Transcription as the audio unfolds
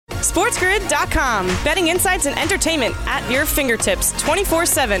SportsGrid.com. Betting insights and entertainment at your fingertips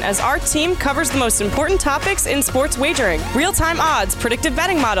 24/7 as our team covers the most important topics in sports wagering. Real-time odds, predictive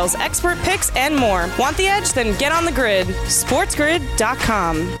betting models, expert picks, and more. Want the edge? Then get on the grid.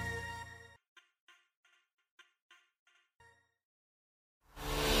 SportsGrid.com.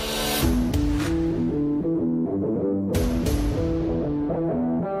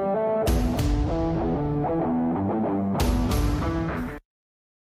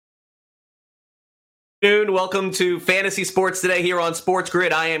 Welcome to Fantasy Sports Today here on Sports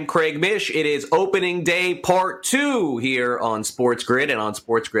Grid. I am Craig Mish. It is opening day part 2 here on Sports Grid and on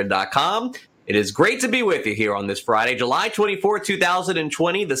SportsGrid.com. It is great to be with you here on this Friday, July 24th,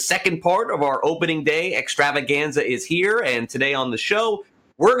 2020. The second part of our opening day extravaganza is here, and today on the show,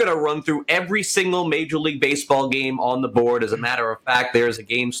 we're going to run through every single Major League Baseball game on the board. As a matter of fact, there's a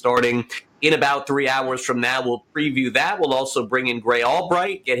game starting in about 3 hours from now. We'll preview that. We'll also bring in Gray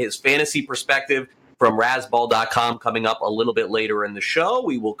Albright, get his fantasy perspective from Razzball.com coming up a little bit later in the show.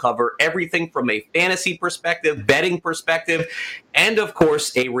 We will cover everything from a fantasy perspective, betting perspective, and, of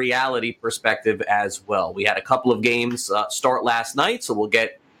course, a reality perspective as well. We had a couple of games start last night, so we'll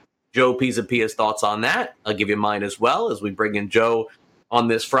get Joe Pisapia's thoughts on that. I'll give you mine as well as we bring in Joe on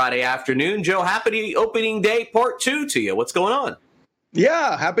this Friday afternoon. Joe, happy opening day part 2 to you. What's going on?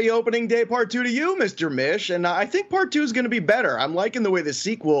 Yeah, happy opening day part 2 to you, Mr. Mish. And I think part 2 is going to be better. I'm liking the way the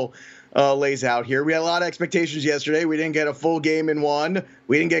sequel lays out here. We had a lot of expectations yesterday. We didn't get a full game in one.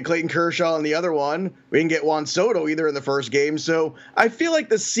 We didn't get Clayton Kershaw in the other one. We didn't get Juan Soto either in the first game. So I feel like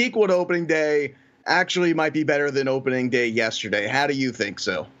the sequel to opening day actually might be better than opening day yesterday. How do you think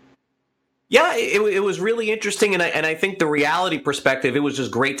so? Yeah, it was really interesting, and I think the reality perspective, it was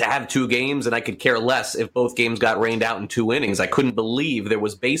just great to have 2 games, and I could care less if both games got rained out in 2 innings. I couldn't believe there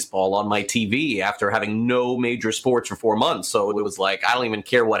was baseball on my TV after having no major sports for 4 months, so it was like, I don't even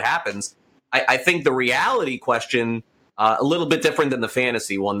care what happens. I think the reality question, a little bit different than the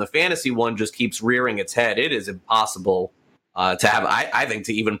fantasy one. The fantasy one just keeps rearing its head. It is impossible to have, I think,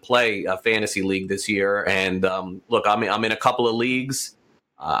 to even play a fantasy league this year, and look, I'm in a couple of leagues.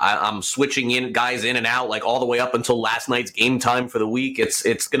 I'm switching in guys in and out like all the way up until last night's game time for the week.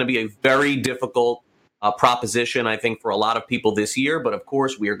 It's going to be a very difficult proposition, I think, for a lot of people this year. But of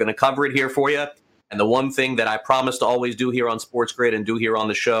course, we are going to cover it here for you. And the one thing that I promise to always do here on Sports Grid and do here on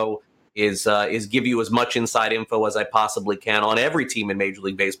the show is give you as much inside info as I possibly can on every team in Major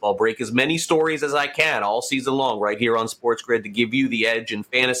League Baseball. Break as many stories as I can all season long right here on Sports Grid to give you the edge in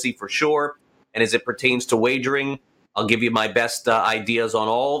fantasy for sure. And as it pertains to wagering, I'll give you my best ideas on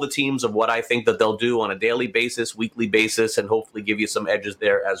all the teams of what I think that they'll do on a daily basis, weekly basis, and hopefully give you some edges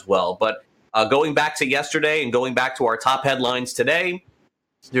there as well. But going back to yesterday and going back to our top headlines today,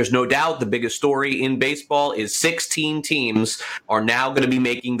 there's no doubt the biggest story in baseball is 16 teams are now going to be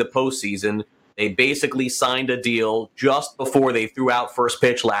making the postseason. They basically signed a deal just before they threw out first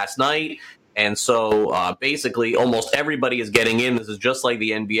pitch last night. And so basically almost everybody is getting in. This is just like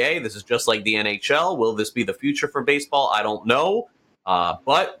the NBA. This is just like the NHL. Will this be the future for baseball? I don't know.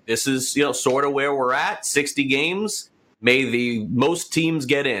 But this is, sort of where we're at. 60 games. May the most teams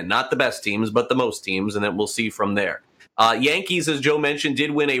get in. Not the best teams, but the most teams. And then we'll see from there. Yankees, as Joe mentioned,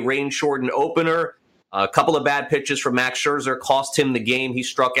 did win a rain-shortened opener. A couple of bad pitches from Max Scherzer cost him the game. He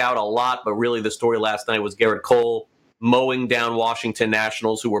struck out a lot. But really the story last night was Garrett Cole mowing down Washington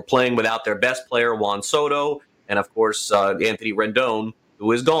Nationals, who were playing without their best player, Juan Soto, and, of course, Anthony Rendon,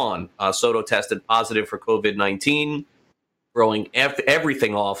 who is gone. Soto tested positive for COVID-19, throwing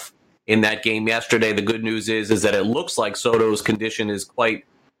everything off in that game yesterday. The good news is that it looks like Soto's condition is quite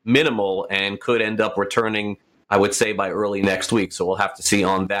minimal and could end up returning, I would say, by early next week. So we'll have to see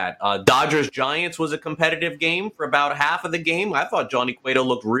on that. Dodgers-Giants was a competitive game for about half of the game. I thought Johnny Cueto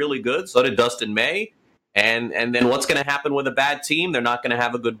looked really good. So did Dustin May. And then what's going to happen with a bad team? They're not going to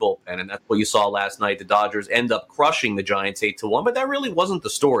have a good bullpen, and that's what you saw last night. The Dodgers end up crushing the Giants 8-1, but that really wasn't the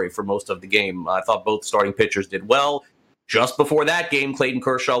story for most of the game. I thought both starting pitchers did well. Just before that game, Clayton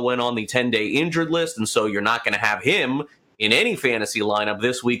Kershaw went on the 10-day injured list, and so you're not going to have him in any fantasy lineup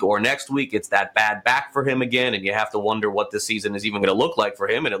this week or next week. It's that bad back for him again, and you have to wonder what this season is even going to look like for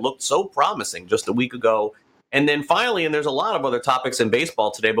him, and it looked so promising just a week ago. And then finally, and there's a lot of other topics in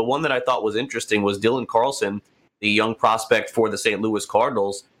baseball today, but one that I thought was interesting was Dylan Carlson, the young prospect for the St. Louis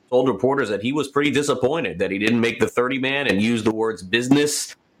Cardinals, told reporters that he was pretty disappointed that he didn't make the 30-man and used the words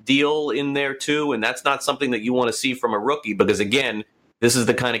business deal in there too. And that's not something that you want to see from a rookie because, again, this is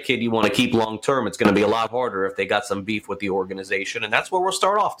the kind of kid you want to keep long-term. It's going to be a lot harder if they got some beef with the organization. And that's where we'll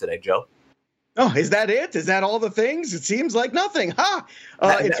start off today, Joe. Oh, is that it? Is that all the things? It seems like nothing. Ha!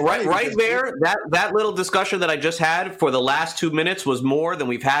 Right there, that little discussion that I just had for the last 2 minutes was more than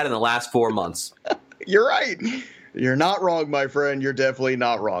we've had in the last 4 months. You're right. You're not wrong, my friend. You're definitely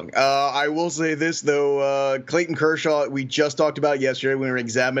not wrong. I will say this, though. Clayton Kershaw, we just talked about yesterday when we were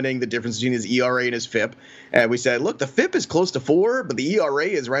examining the difference between his ERA and his FIP. And we said, look, the FIP is close to 4, but the ERA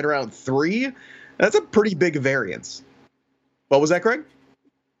is right around 3. That's a pretty big variance. What was that, Craig?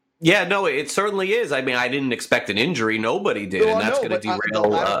 Yeah, no, it certainly is. I mean, I didn't expect an injury. Nobody did, and that's going to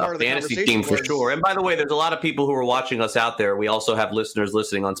derail a fantasy team for sure. And by the way, there's a lot of people who are watching us out there. We also have listeners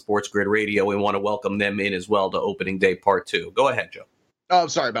listening on Sports Grid Radio. We want to welcome them in as well to Opening Day Part 2. Go ahead, Joe. Oh,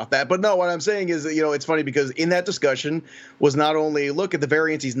 sorry about that. But no, what I'm saying is that, it's funny because in that discussion was not only, look at the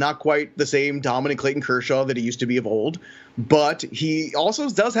variance, he's not quite the same dominant Clayton Kershaw that he used to be of old, but he also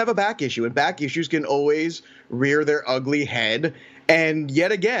does have a back issue, and back issues can always rear their ugly head. And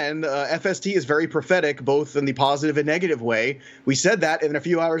yet again, FST is very prophetic, both in the positive and negative way. We said that, and a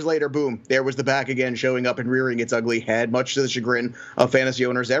few hours later, boom, there was the back again showing up and rearing its ugly head, much to the chagrin of fantasy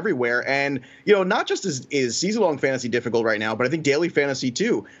owners everywhere. And, not just is season-long fantasy difficult right now, but I think daily fantasy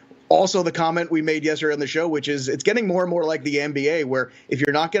too. Also, the comment we made yesterday on the show, which is it's getting more and more like the NBA, where if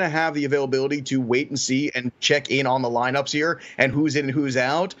you're not going to have the availability to wait and see and check in on the lineups here and who's in and who's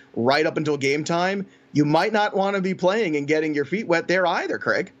out right up until game time, you might not want to be playing and getting your feet wet there either,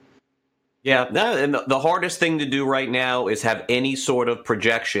 Craig. Yeah, and the hardest thing to do right now is have any sort of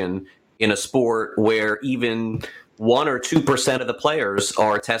projection in a sport where even 1 or 2% of the players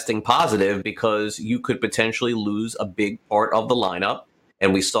are testing positive, because you could potentially lose a big part of the lineup.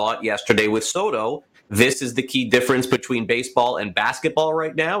 And we saw it yesterday with Soto. This is the key difference between baseball and basketball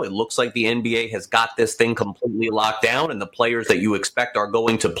right now. It looks like the NBA has got this thing completely locked down, and the players that you expect are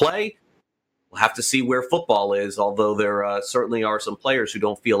going to play. We'll have to see where football is, although there certainly are some players who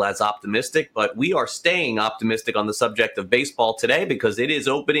don't feel as optimistic. But we are staying optimistic on the subject of baseball today because it is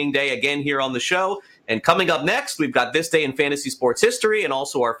opening day again here on the show. And coming up next, we've got This Day in Fantasy Sports History and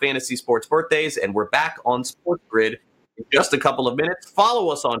also our Fantasy Sports Birthdays. And we're back on Sports Grid in just a couple of minutes. Follow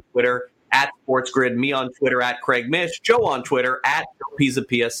us on Twitter at Sports Grid, me on Twitter at Craig Mish, Joe on Twitter at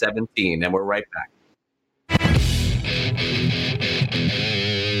JoePizapia17. And we're right back.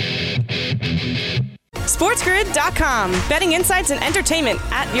 SportsGrid.com. Betting insights and entertainment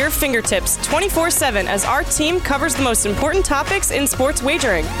at your fingertips 24/7 as our team covers the most important topics in sports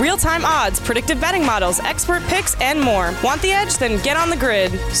wagering. Real-time odds, predictive betting models, expert picks, and more. Want the edge? Then get on the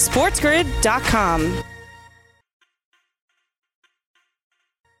grid. SportsGrid.com.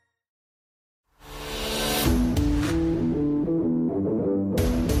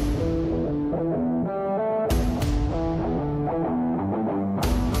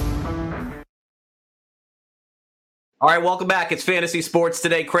 All right, welcome back. It's Fantasy Sports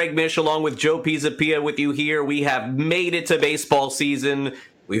Today. Craig Mish along with Joe Pisapia with you here. We have made it to baseball season.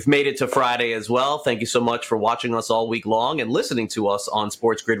 We've made it to Friday as well. Thank you so much for watching us all week long and listening to us on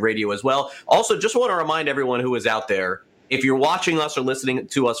Sports Grid Radio as well. Also, just want to remind everyone who is out there, if you're watching us or listening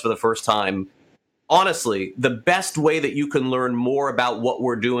to us for the first time, honestly, the best way that you can learn more about what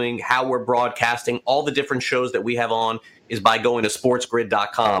we're doing, how we're broadcasting, all the different shows that we have on is by going to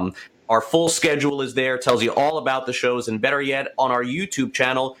sportsgrid.com. Our full schedule is there, tells you all about the shows, and better yet, on our YouTube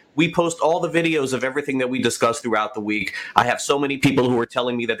channel, we post all the videos of everything that we discuss throughout the week. I have so many people who are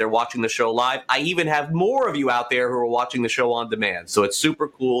telling me that they're watching the show live. I even have more of you out there who are watching the show on demand, so it's super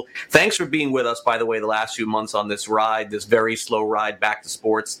cool. Thanks for being with us, by the way, the last few months on this ride, this very slow ride back to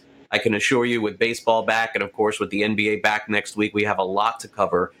sports. I can assure you, with baseball back and, of course, with the NBA back next week, we have a lot to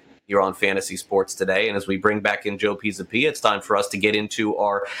cover here on Fantasy Sports Today. And as we bring back in Joe Pisapia, it's time for us to get into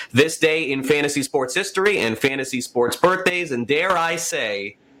our This Day in Fantasy Sports History and Fantasy Sports Birthdays. And dare I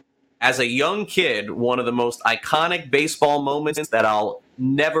say, as a young kid, one of the most iconic baseball moments that I'll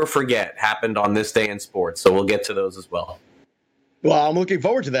never forget happened on this day in sports. So we'll get to those as well. Well, I'm looking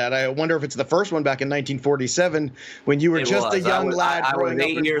forward to that. I wonder if it's the first one back in 1947 when you were just a young lad growing up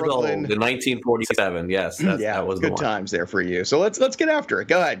in Brooklyn. I was 8 years old in 1947. Yes, that was good times there for you. So let's get after it.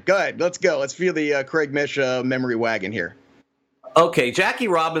 Go ahead. Let's go. Let's feel the Craig Mish memory wagon here. Okay, Jackie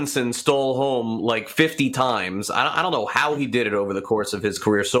Robinson stole home like 50 times. I don't know how he did it over the course of his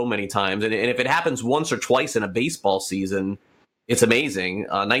career so many times. And if it happens once or twice in a baseball season, it's amazing.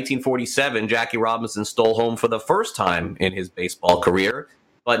 1947, Jackie Robinson stole home for the first time in his baseball career.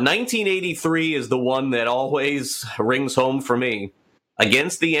 But 1983 is the one that always rings home for me.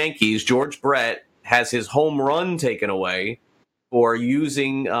 Against the Yankees, George Brett has his home run taken away for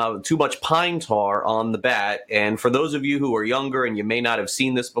using too much pine tar on the bat. And for those of you who are younger and you may not have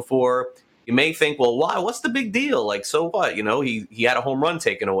seen this before, you may think, well, why? What's the big deal? Like, so what? He had a home run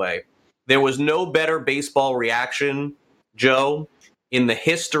taken away. There was no better baseball reaction, Joe, in the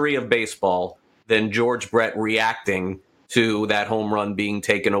history of baseball than George Brett reacting to that home run being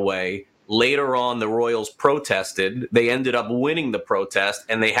taken away. Later on, the Royals protested. They ended up winning the protest,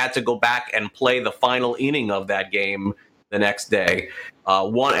 and they had to go back and play the final inning of that game the next day.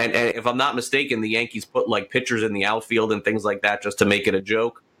 And if I'm not mistaken, the Yankees put like pitchers in the outfield and things like that just to make it a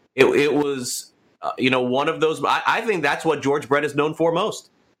joke. It was, one of those. I think that's what George Brett is known for most.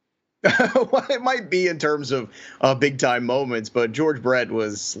 Well, it might be in terms of big-time moments, but George Brett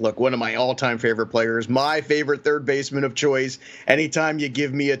was, one of my all-time favorite players, my favorite third baseman of choice. Anytime you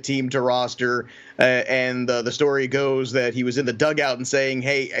give me a team to roster, and the story goes that he was in the dugout and saying,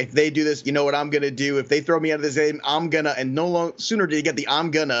 hey, if they do this, you know what I'm going to do? If they throw me out of this game, I'm going to. And sooner did he get the I'm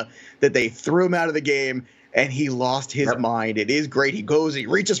going to that they threw him out of the game. And he lost his mind. It is great. He goes, he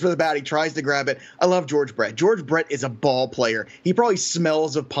reaches for the bat, he tries to grab it. I love George Brett. George Brett is a ball player. He probably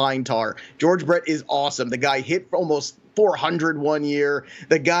smells of pine tar. George Brett is awesome. The guy hit for almost 400 one year.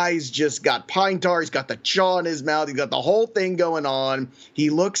 The guy's just got pine tar. He's got the chaw in his mouth. He's got the whole thing going on. He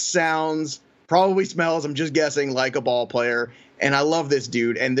looks, sounds, probably smells, I'm just guessing, like a ball player. And I love this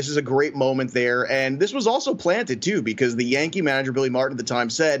dude, and this is a great moment there. And this was also planted, too, because the Yankee manager, Billy Martin, at the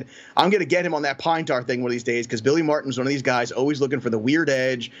time said, I'm going to get him on that pine tar thing one of these days, because Billy Martin's one of these guys always looking for the weird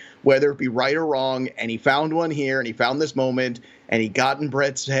edge, whether it be right or wrong. And he found one here, and he found this moment, and he got in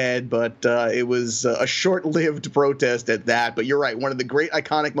Brett's head. But it was a short-lived protest at that. But you're right, one of the great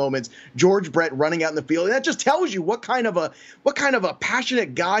iconic moments, George Brett running out in the field. And that just tells you what kind of a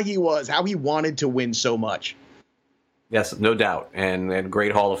passionate guy he was, how he wanted to win so much. Yes, no doubt. And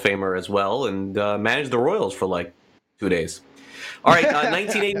great Hall of Famer as well, and managed the Royals for like 2 days. All right,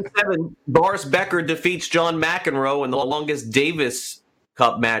 1987, Boris Becker defeats John McEnroe in the longest Davis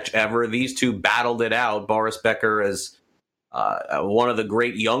Cup match ever. These two battled it out. Boris Becker is one of the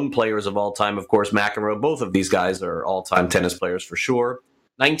great young players of all time. Of course, McEnroe, both of these guys are all-time tennis players for sure.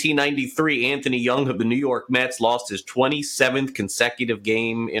 1993, Anthony Young of the New York Mets lost his 27th consecutive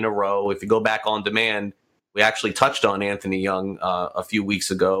game in a row. If you go back on demand, we actually touched on Anthony Young a few weeks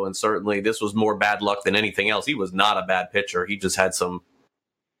ago, and certainly this was more bad luck than anything else. He was not a bad pitcher. He just had some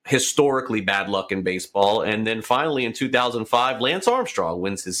historically bad luck in baseball. And then finally in 2005, Lance Armstrong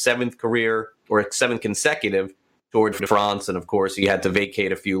wins his seventh consecutive Tour de France, and of course he had to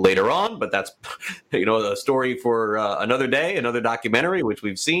vacate a few later on, but that's a story for another day, another documentary, which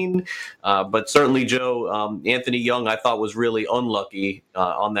we've seen. But certainly, Joe, Anthony Young, I thought was really unlucky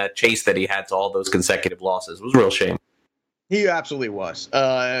on that chase that he had to all those consecutive losses. It was a real shame. He absolutely was.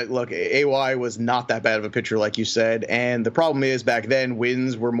 Look, AY was not that bad of a pitcher, like you said. And the problem is back then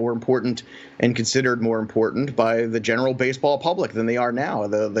wins were more important and considered more important by the general baseball public than they are now.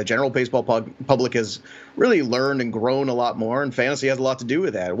 The general baseball public has really learned and grown a lot more, and fantasy has a lot to do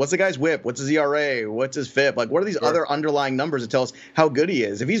with that. What's the guy's whip? What's his ERA? What's his FIP? Like, what are these other underlying numbers that tell us how good he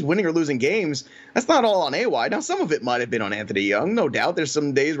is? If he's winning or losing games, that's not all on AY. Now, some of it might have been on Anthony Young, no doubt. There's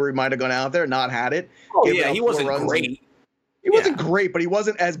some days where he might have gone out there, not had it. Oh, yeah, he wasn't great. He wasn't great, but he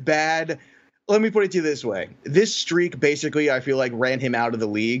wasn't as bad. Let me put it to you this way. This streak basically, I feel like, ran him out of the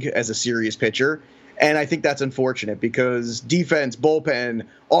league as a serious pitcher. And I think that's unfortunate because defense, bullpen,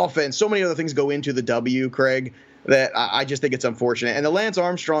 offense, so many other things go into the W, Craig, that I just think it's unfortunate. And the Lance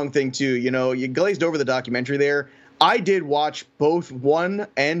Armstrong thing, too, you glazed over the documentary there. I did watch both 1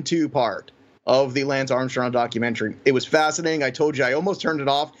 and 2 part of the Lance Armstrong documentary. It was fascinating. I told you I almost turned it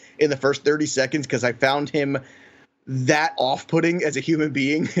off in the first 30 seconds because I found him that off-putting as a human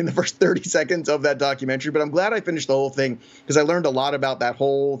being in the first 30 seconds of that documentary. But I'm glad I finished the whole thing because I learned a lot about that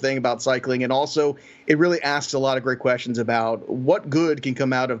whole thing about cycling. And also it really asks a lot of great questions about what good can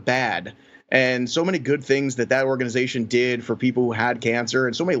come out of bad. And so many good things that organization did for people who had cancer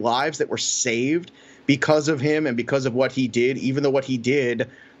and so many lives that were saved because of him and because of what he did, even though what he did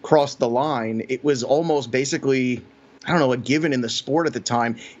crossed the line. It was almost basically, I don't know, a given in the sport at the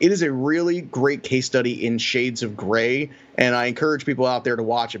time. It is a really great case study in shades of gray, and I encourage people out there to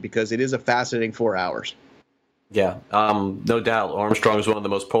watch it because it is a fascinating 4 hours. Yeah, no doubt. Armstrong is one of the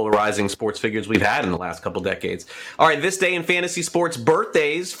most polarizing sports figures we've had in the last couple decades. All right, this day in fantasy sports,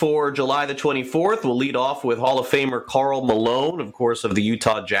 birthdays for July the 24th. We'll lead off with Hall of Famer Karl Malone, of course, of the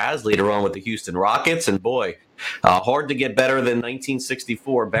Utah Jazz, later on with the Houston Rockets. And boy, hard to get better than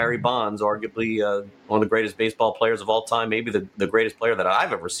 1964. Barry Bonds, arguably one of the greatest baseball players of all time, maybe the greatest player that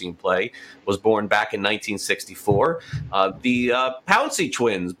I've ever seen play, was born back in 1964. The Pouncey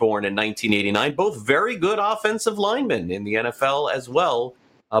twins, born in 1989, both very good offensive linemen in the NFL as well,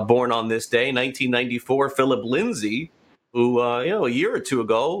 born on this day. 1994, Philip Lindsay, who a year or two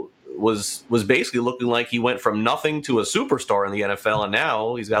ago was basically looking like he went from nothing to a superstar in the NFL, and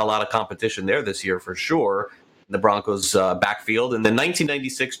now he's got a lot of competition there this year for sure. The Broncos backfield. And then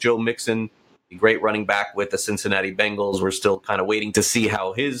 1996, Joe Mixon, the great running back with the Cincinnati Bengals. We're still kind of waiting to see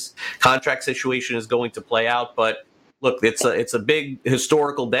how his contract situation is going to play out. But look, it's a big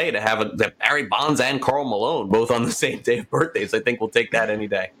historical day to have Barry Bonds and Karl Malone both on the same day of birthdays. I think we'll take that any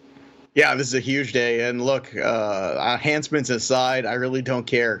day. Yeah, this is a huge day. And look, enhancements aside, I really don't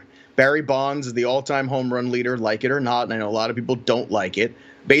care. Barry Bonds is the all-time home run leader, like it or not, and I know a lot of people don't like it.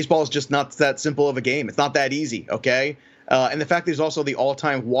 Baseball is just not that simple of a game. It's not that easy, okay? And the fact that he's also the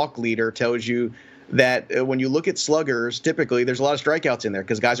all-time walk leader tells you that when you look at sluggers, typically there's a lot of strikeouts in there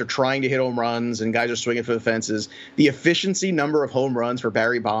because guys are trying to hit home runs and guys are swinging for the fences. The efficiency number of home runs for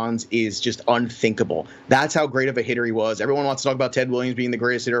Barry Bonds is just unthinkable. That's how great of a hitter he was. Everyone wants to talk about Ted Williams being the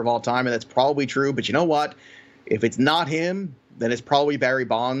greatest hitter of all time, and that's probably true. But you know what? If it's not him, then it's probably Barry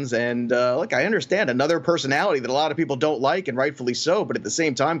Bonds. And look, I understand another personality that a lot of people don't like, and rightfully so. But at the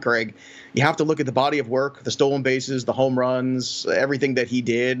same time, Craig, you have to look at the body of work, the stolen bases, the home runs, everything that he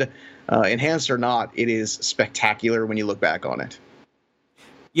did. Enhanced or not, it is spectacular when you look back on it.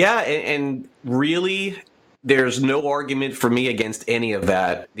 Yeah, and really, there's no argument for me against any of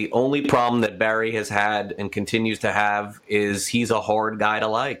that. The only problem that Barry has had and continues to have is he's a hard guy to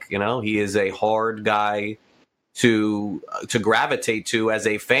like. You know, he is a hard guy to gravitate to as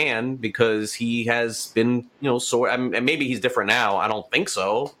a fan because he has been, and maybe he's different now. I don't think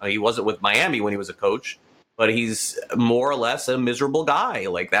so. He wasn't with Miami when he was a coach, but he's more or less a miserable guy.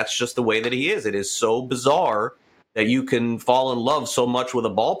 Like, that's just the way that he is. It is so bizarre that you can fall in love so much with a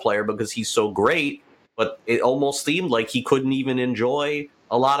ball player because he's so great, but it almost seemed like he couldn't even enjoy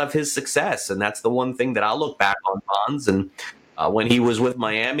a lot of his success. And that's the one thing that I look back on Bonds. And when he was with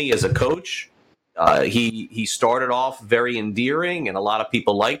Miami as a coach, he started off very endearing and a lot of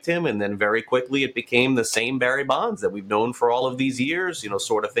people liked him. And then very quickly it became the same Barry Bonds that we've known for all of these years,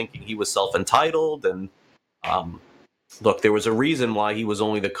 sort of thinking he was self-entitled. And look, there was a reason why he was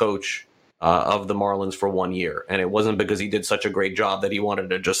only the coach of the Marlins for 1 year. And it wasn't because he did such a great job that he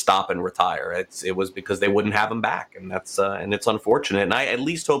wanted to just stop and retire. It was because they wouldn't have him back. And and it's unfortunate. And I at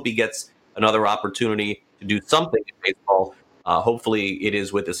least hope he gets another opportunity to do something in baseball. Hopefully it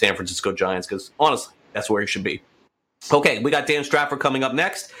is with the San Francisco Giants because, honestly, that's where he should be. Okay, we got Dan Strafford coming up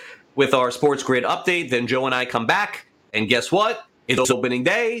next with our Sports Grid update. Then Joe and I come back, and guess what? It's opening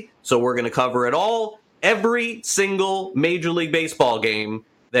day, so we're going to cover it all. Every single Major League Baseball game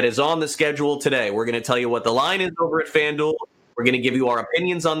that is on the schedule today. We're going to tell you what the line is over at FanDuel. We're going to give you our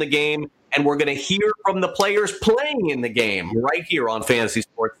opinions on the game, and we're going to hear from the players playing in the game right here on Fantasy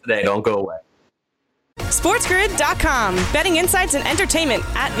Sports Today. Don't go away. SportsGrid.com. Betting insights and entertainment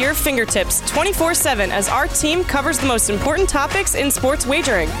at your fingertips 24/7 as our team covers the most important topics in sports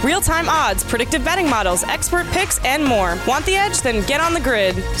wagering. Real-time odds, predictive betting models, expert picks, and more. Want the edge? Then get on the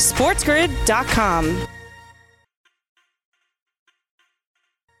grid. SportsGrid.com.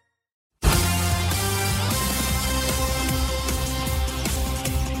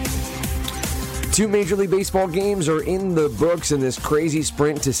 Two Major League Baseball games are in the books in this crazy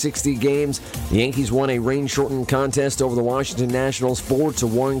sprint to 60 games. The Yankees won a rain-shortened contest over the Washington Nationals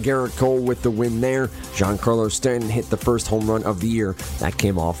 4-1. Garrett Cole with the win there. Giancarlo Stanton hit the first home run of the year. That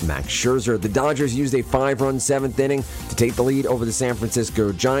came off Max Scherzer. The Dodgers used a 5-run seventh inning to take the lead over the San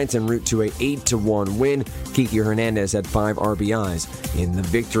Francisco Giants en route to a 8-1 win. Kiki Hernandez had 5 RBIs in the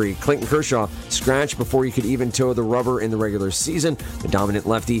victory. Clayton Kershaw scratched before he could even toe the rubber in the regular season. The dominant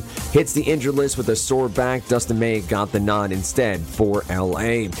lefty hits the injured list with a sore back. Dustin May got the nod instead for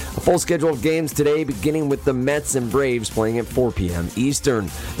LA. A full schedule of games today, beginning with the Mets and Braves playing at 4 p.m. Eastern.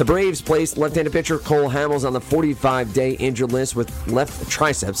 The Braves placed left-handed pitcher Cole Hamels on the 45-day injured list with left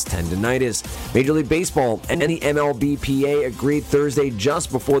triceps tendonitis. Major League Baseball and the MLB agreed Thursday,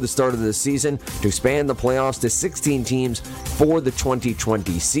 just before the start of the season, to expand the playoffs to 16 teams for the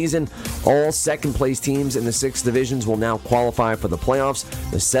 2020 season. All second-place teams in the 6 divisions will now qualify for the playoffs.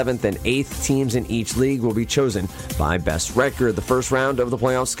 The 7th and 8th teams in each league will be chosen by best record. The first round of the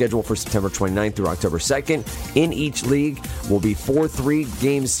playoffs, scheduled for September 29th through October 2nd, in each league will be 4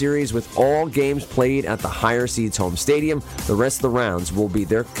 3-game series with all games played at the higher seeds home stadium. The rest of the rounds will be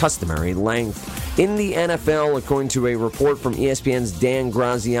their customary length. In the NFL, according to a report from ESPN's Dan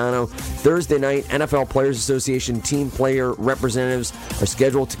Graziano, Thursday night, NFL Players Association team player representatives are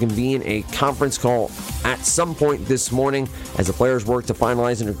scheduled to convene a conference call at some point this morning as the players work to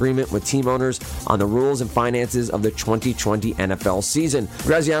finalize an agreement with team owners on the rules and finances of the 2020 NFL season.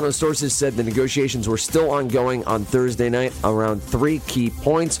 Graziano's sources said the negotiations were still ongoing on Thursday night around three key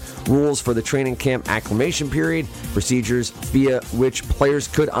points: rules for the training camp acclimation period, procedures via which players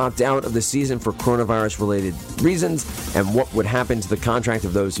could opt out of the season for coronavirus-related reasons, and what would happen to the contract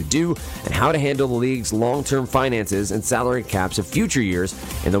of those who do, and how to handle the league's long-term finances and salary caps of future years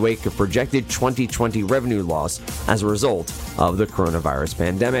in the wake of projected 2020 revenue loss as a result of the coronavirus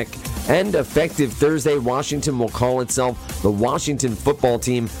pandemic. And effective Thursday, Washington will call itself the Washington Football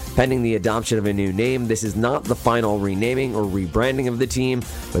Team, pending the adoption of a new name. This is not the final renaming or rebranding of the team,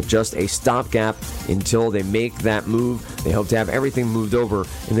 but just a stopgap until they make that move. They hope to have everything moved over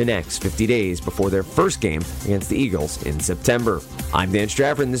in the next 50 days before their first game against the Eagles in September. I'm Dan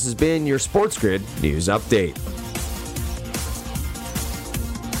Strafford, and this has been your Sports Grid News Update.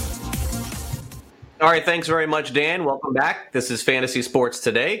 All right, thanks very much, Dan. Welcome back. This is Fantasy Sports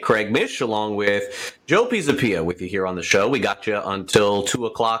Today. Craig Mish along with Joe Pisapia with you here on the show. We got you until 2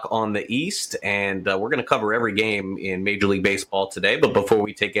 o'clock on the East, and we're going to cover every game in Major League Baseball today. But before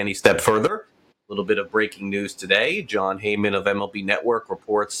we take any step further, a little bit of breaking news today. John Heyman of MLB Network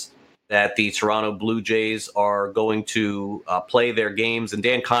reports that the Toronto Blue Jays are going to play their games, and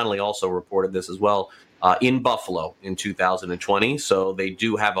Dan Connolly also reported this as well, in Buffalo in 2020. So they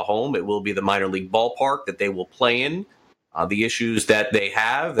do have a home. It will be the minor league ballpark that they will play in. The issues that they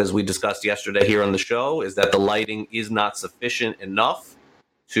have, as we discussed yesterday here on the show, is that the lighting is not sufficient enough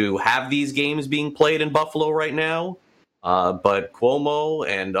to have these games being played in Buffalo right now. But Cuomo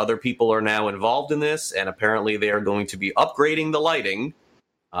and other people are now involved in this, and apparently they are going to be upgrading the lighting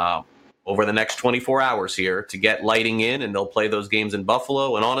over the next 24 hours here to get lighting in, and they'll play those games in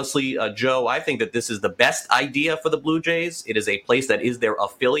Buffalo. And honestly, Joe, I think that this is the best idea for the Blue Jays. It is a place that is their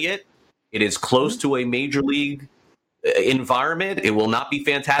affiliate. It is close to a major league environment. It will not be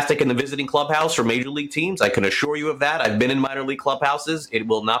fantastic in the visiting clubhouse for major league teams. I can assure you of that. I've been in minor league clubhouses. It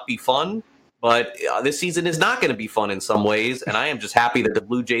will not be fun. But this season is not going to be fun in some ways, and I am just happy that the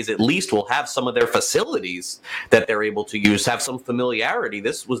Blue Jays at least will have some of their facilities that they're able to use, have some familiarity.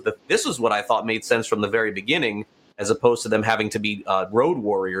 This was what I thought made sense from the very beginning, as opposed to them having to be road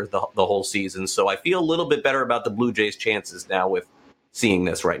warriors the whole season. So I feel a little bit better about the Blue Jays' chances now with seeing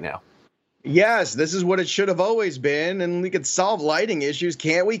this right now. Yes, this is what it should have always been, and we could solve lighting issues,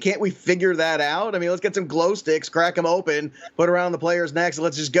 can't we? Can't we figure that out? I mean, let's get some glow sticks, crack them open, put around the players' necks, and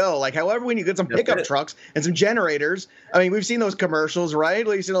let's just go. Like, however, we need to get some pickup trucks and some generators. I mean, we've seen those commercials, right?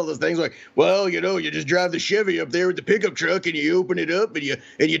 We've seen all those things like, well, you know, you just drive the Chevy up there with the pickup truck, and you open it up, and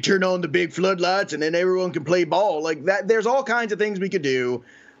you turn on the big floodlights, and then everyone can play ball. Like that. There's all kinds of things we could do.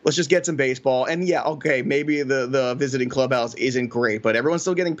 Let's just get some baseball. And yeah, okay, maybe the visiting clubhouse isn't great, but everyone's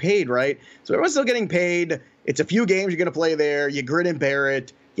still getting paid, right? So everyone's still getting paid. It's a few games you're going to play there. You grit and bear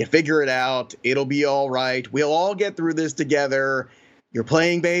it. You figure it out. It'll be all right. We'll all get through this together. You're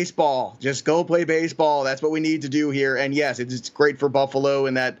playing baseball. Just go play baseball. That's what we need to do here. And yes, it's great for Buffalo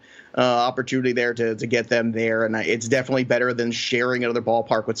and that opportunity there to get them there. And it's definitely better than sharing another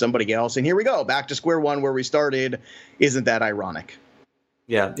ballpark with somebody else. And here we go, back to square one where we started. Isn't that ironic?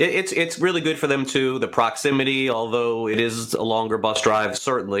 Yeah, it's really good for them, too. The proximity, although it is a longer bus drive,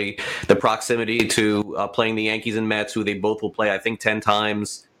 certainly the proximity to playing the Yankees and Mets, who they both will play, I think, 10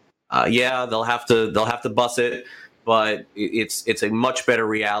 times. Yeah, they'll have to bus it, but it's a much better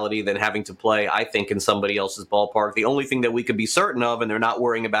reality than having to play, I think, in somebody else's ballpark. The only thing that we could be certain of, and they're not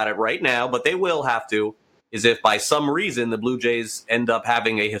worrying about it right now, but they will have to, is if by some reason the Blue Jays end up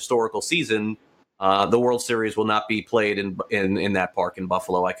having a historical season, the World Series will not be played in that park in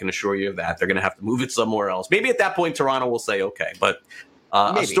Buffalo. I can assure you of that. They're going to have to move it somewhere else. Maybe at that point, Toronto will say, okay. But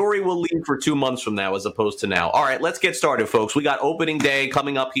a story will leave for 2 months from now as opposed to now. All right, let's get started, folks. We got opening day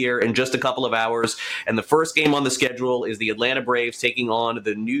coming up here in just a couple of hours. And the first game on the schedule is the Atlanta Braves taking on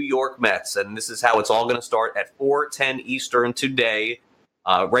the New York Mets. And this is how it's all going to start at 4:10 Eastern today.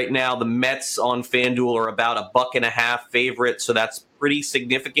 Right now, the Mets on FanDuel are about $1.50 favorite, so that's pretty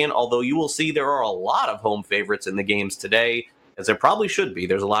significant, although you will see there are a lot of home favorites in the games today, as there probably should be.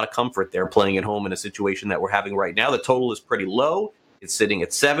 There's a lot of comfort there playing at home in a situation that we're having right now. The total is pretty low. It's sitting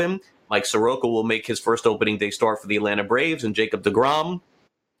at 7. Mike Soroka will make his first opening day start for the Atlanta Braves, and Jacob deGrom,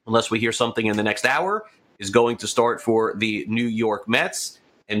 unless we hear something in the next hour, is going to start for the New York Mets.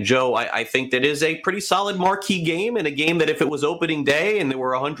 And, Joe, I think that is a pretty solid marquee game, and a game that if it was opening day and there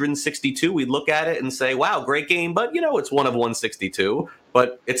were 162, we'd look at it and say, wow, great game. But, you know, it's one of 162.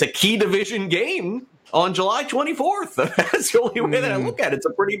 But it's a key division game on July 24th. That's the only way that I look at it. It's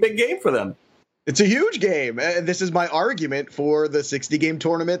a pretty big game for them. It's a huge game. This is my argument for the 60-game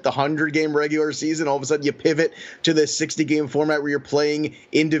tournament, the 100-game regular season. All of a sudden, you pivot to this 60-game format where you're playing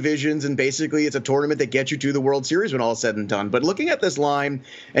in divisions, and basically it's a tournament that gets you to the World Series when all is said and done. But looking at this line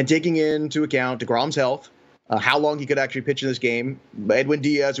and taking into account DeGrom's health, how long he could actually pitch in this game, Edwin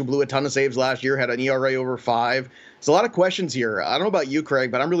Diaz, who blew a ton of saves last year, had an ERA over 5. There's a lot of questions here. I don't know about you,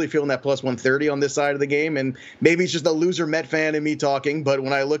 Craig, but I'm really feeling that plus 130 on this side of the game. And maybe it's just a loser Met fan in me talking, but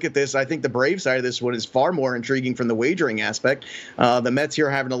when I look at this, I think the Brave side of this one is far more intriguing from the wagering aspect. The Mets here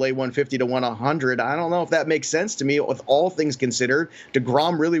having to lay 150 to 100. I don't know if that makes sense to me with all things considered.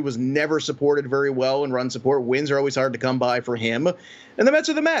 DeGrom really was never supported very well in run support. Wins are always hard to come by for him. And the Mets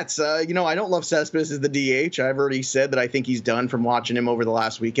are the Mets. I don't love Cespedes as the DH. I've already said that I think he's done from watching him over the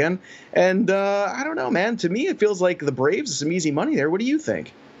last weekend. And I don't know, man. To me, it feels like the Braves is some easy money there. What do you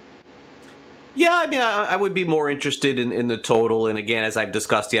think? Yeah, I mean, I would be more interested in the total. And again, as I've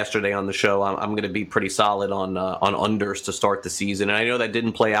discussed yesterday on the show, I'm going to be pretty solid on unders to start the season. And I know that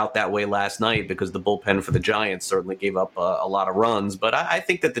didn't play out that way last night because the bullpen for the Giants certainly gave up a lot of runs. But I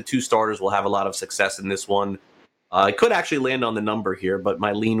think that the two starters will have a lot of success in this one. I could actually land on the number here, but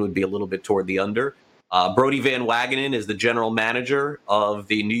my lean would be a little bit toward the under. Brody Van Wagenen is the general manager of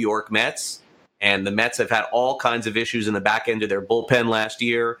the New York Mets, and the Mets have had all kinds of issues in the back end of their bullpen last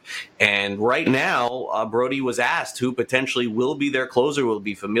year. And right now, Brody was asked who potentially will be their closer. Will it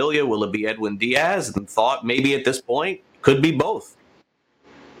be Familia? Will it be Edwin Diaz? And thought maybe at this point could be both.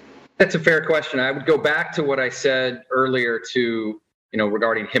 That's a fair question. I would go back to what I said earlier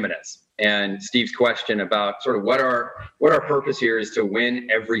regarding Jimenez. And Steve's question about sort of what our purpose here is to win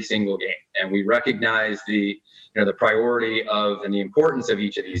every single game. And we recognize the priority of and the importance of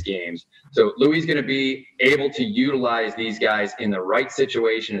each of these games. So Louis is going to be able to utilize these guys in the right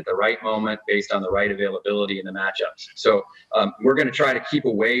situation at the right moment based on the right availability in the matchups. So we're going to try to keep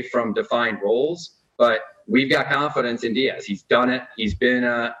away from defined roles, but we've got confidence in Diaz. He's done it.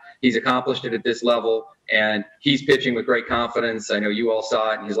 He's accomplished it at this level, and he's pitching with great confidence. I know you all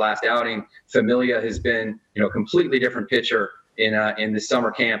saw it in his last outing. Familia has been, a completely different pitcher in the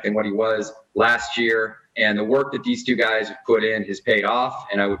summer camp than what he was last year. And the work that these two guys have put in has paid off.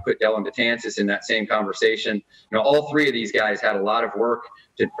 And I would put Dylan Betances in that same conversation. All three of these guys had a lot of work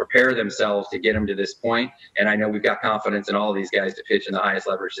to prepare themselves to get them to this point. And I know we've got confidence in all of these guys to pitch in the highest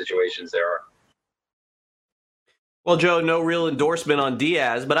leverage situations there are. Well, Joe, no real endorsement on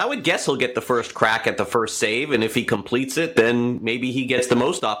Diaz, but I would guess he'll get the first crack at the first save, and if he completes it, then maybe he gets the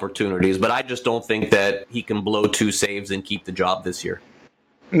most opportunities. But I just don't think that he can blow 2 saves and keep the job this year.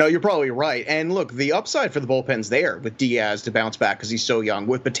 No, you're probably right. And look, the upside for the bullpen's there with Diaz to bounce back because he's so young,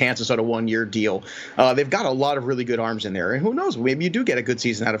 with Betances on a 1-year deal. They've got a lot of really good arms in there. And who knows, maybe you do get a good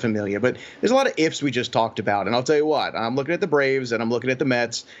season out of Familia. But there's a lot of ifs we just talked about. And I'll tell you what, I'm looking at the Braves and I'm looking at the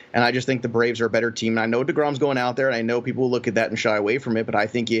Mets, and I just think the Braves are a better team. And I know DeGrom's going out there, and I know people will look at that and shy away from it, but I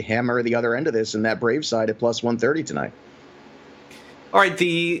think you hammer the other end of this and that Braves side at plus 130 tonight. All right,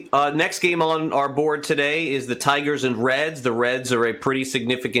 the next game on our board today is the Tigers and Reds. The Reds are a pretty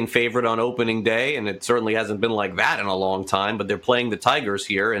significant favorite on opening day, and it certainly hasn't been like that in a long time, but they're playing the Tigers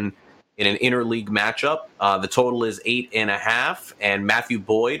here in an interleague matchup. The total is 8.5, and Matthew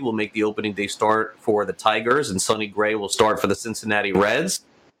Boyd will make the opening day start for the Tigers, and Sonny Gray will start for the Cincinnati Reds.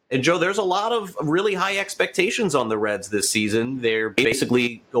 And, Joe, there's a lot of really high expectations on the Reds this season. They're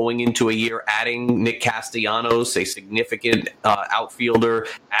basically going into a year adding Nick Castellanos, a significant outfielder,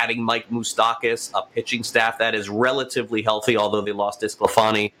 adding Mike Moustakas, a pitching staff that is relatively healthy, although they lost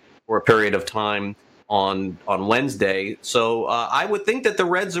Esclafani for a period of time on Wednesday. So I would think that the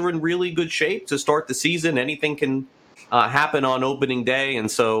Reds are in really good shape to start the season. Anything can happen on opening day, and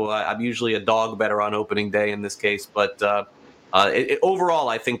so I'm usually a dog better on opening day in this case. But overall,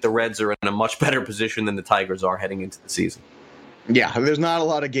 I think the Reds are in a much better position than the Tigers are heading into the season. Yeah, there's not a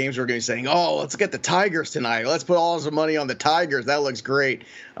lot of games we're going to be saying, oh, let's get the Tigers tonight. Let's put all the money on the Tigers. That looks great.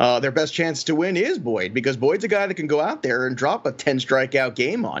 Their best chance to win is Boyd, because Boyd's a guy that can go out there and drop a 10-strikeout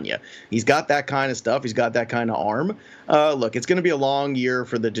game on you. He's got that kind of stuff. He's got that kind of arm. Look, it's going to be a long year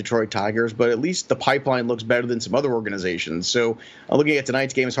for the Detroit Tigers, but at least the pipeline looks better than some other organizations. So looking at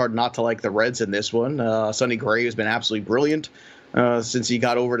tonight's game, it's hard not to like the Reds in this one. Sonny Gray has been absolutely brilliant since he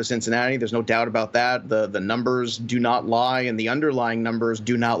got over to Cincinnati. There's no doubt about that. The numbers do not lie, and the underlying numbers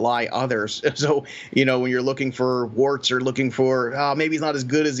do not lie others. So, when you're looking for warts or looking for, maybe he's not as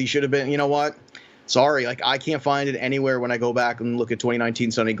good as he should have been, you know what? Sorry, I can't find it anywhere when I go back and look at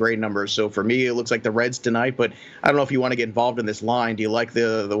 2019 Sonny Gray numbers. So for me, it looks like the Reds tonight, but I don't know if you want to get involved in this line. Do you like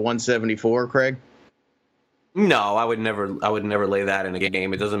the 174, Craig? No, I would never lay that in a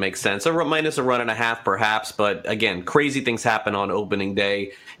game. It doesn't make sense. Minus a run and a half, perhaps, but again, crazy things happen on opening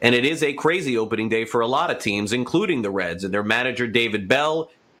day, and it is a crazy opening day for a lot of teams, including the Reds. And their manager, David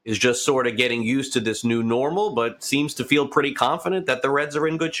Bell, is just sort of getting used to this new normal, but seems to feel pretty confident that the Reds are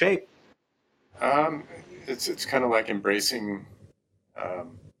in good shape. It's kind of like embracing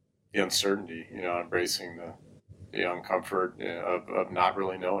the uncertainty, embracing the uncomfort of not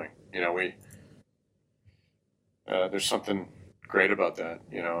really knowing. There's something great about that,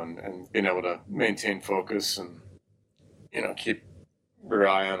 and being able to maintain focus and, keep your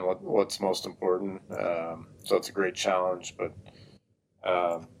eye on what's most important. So it's a great challenge, but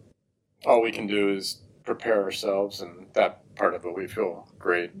all we can do is prepare ourselves, and that part of it, we feel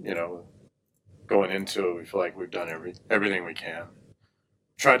great, going into it. We feel like we've done everything we can.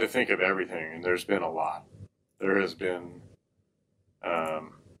 Tried to think of everything, and there's been a lot. There has been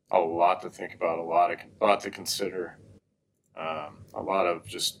a lot to think about, a lot to consider, a lot of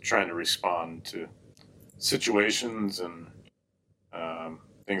just trying to respond to situations and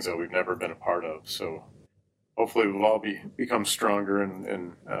things that we've never been a part of. So hopefully we'll all become stronger,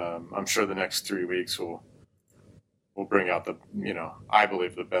 and I'm sure the next 3 weeks will bring out I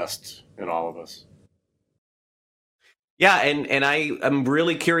believe the best in all of us. Yeah, and I'm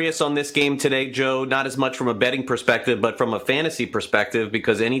really curious on this game today, Joe, not as much from a betting perspective, but from a fantasy perspective,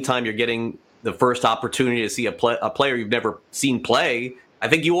 because anytime you're getting the first opportunity to see a player you've never seen play, I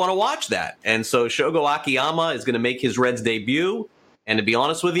think you want to watch that. And so Shogo Akiyama is going to make his Reds debut. And to be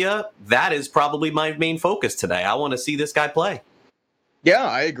honest with you, that is probably my main focus today. I want to see this guy play. Yeah,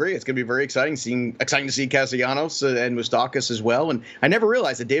 I agree. It's going to be very exciting to see Castellanos and Moustakas as well. And I never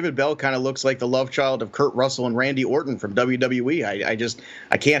realized that David Bell kind of looks like the love child of Kurt Russell and Randy Orton from WWE.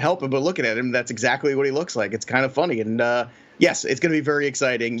 I can't help it but looking at him. That's exactly what he looks like. It's kind of funny. And yes, it's going to be very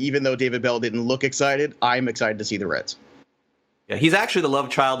exciting. Even though David Bell didn't look excited, I'm excited to see the Reds. Yeah, he's actually the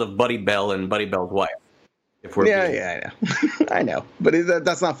love child of Buddy Bell and Buddy Bell's wife. I know. I know. But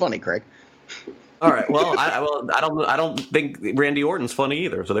that's not funny, Craig. All right. Well, I don't think Randy Orton's funny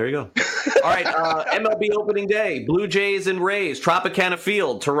either. So there you go. All right. MLB opening day: Blue Jays and Rays, Tropicana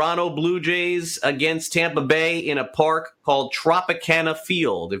Field. Toronto Blue Jays against Tampa Bay in a park called Tropicana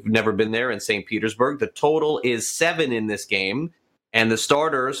Field. If you've never been there in St. Petersburg, the total is 7 in this game. And the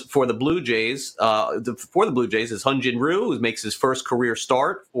starters for the Blue Jays, is Hyun-Jin Ryu, who makes his first career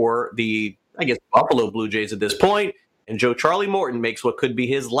start for the, Buffalo Blue Jays at this point. And Joe Charlie Morton makes what could be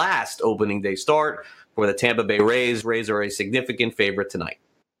his last opening day start for the Tampa Bay Rays. Rays are a significant favorite tonight.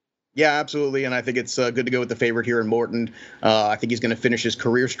 Yeah, absolutely. And I think it's good to go with the favorite here in Morton. I think he's going to finish his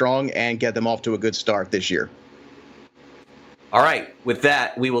career strong and get them off to a good start this year. All right. With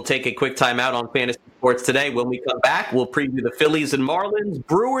that, we will take a quick timeout on Fantasy Sports today. When we come back, we'll preview the Phillies and Marlins,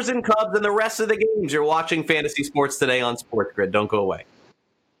 Brewers and Cubs, and the rest of the games. You're watching Fantasy Sports today on Sports Grid. Don't go away.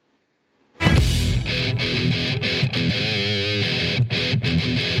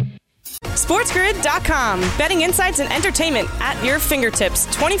 SportsGrid.com. Betting insights and entertainment at your fingertips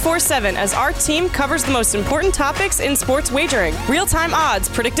 24/7 as our team covers the most important topics in sports wagering. Real-time odds,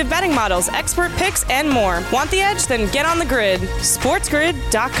 predictive betting models, expert picks, and more. Want the edge? Then get on the grid.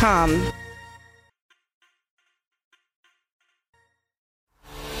 SportsGrid.com.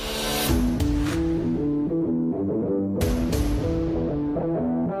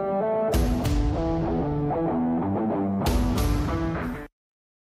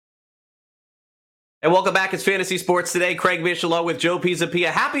 And welcome back. It's Fantasy Sports Today. Craig Mish along with Joe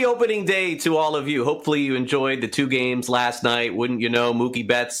Pisapia. Happy opening day to all of you. Hopefully you enjoyed the 2 games last night. Wouldn't you know, Mookie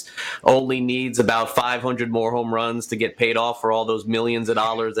Betts only needs about 500 more home runs to get paid off for all those millions of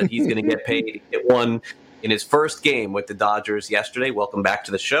dollars that he's going to get paid. He hit one in his first game with the Dodgers yesterday. Welcome back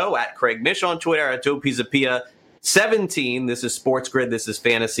to the show. At Craig Mish on Twitter, at Joe Pisapia 17. This is Sports Grid. This is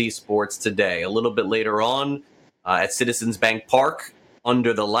Fantasy Sports Today. A little bit later on at Citizens Bank Park,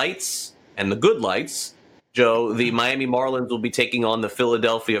 under the lights and the good lights, Joe, the Miami Marlins will be taking on the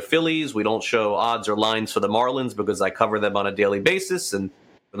Philadelphia Phillies. We don't show odds or lines for the Marlins because I cover them on a daily basis. And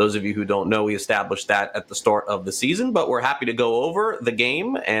for those of you who don't know, we established that at the start of the season. But we're happy to go over the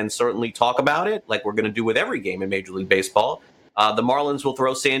game and certainly talk about it like we're going to do with every game in Major League Baseball. The Marlins will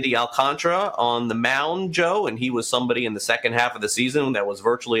throw Sandy Alcantara on the mound, Joe, and he was somebody in the second half of the season that was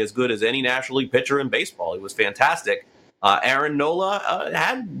virtually as good as any National League pitcher in baseball. He was fantastic. Aaron Nola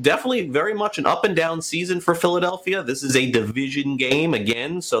had definitely very much an up-and-down season for Philadelphia. This is a division game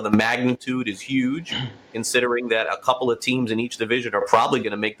again, so the magnitude is huge, considering that a couple of teams in each division are probably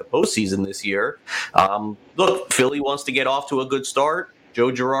going to make the postseason this year. Look, Philly wants to get off to a good start.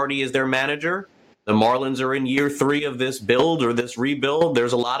 Joe Girardi is their manager. The Marlins are in year 3 of this build or this rebuild.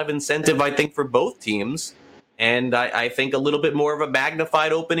 There's a lot of incentive, I think, for both teams and I think a little bit more of a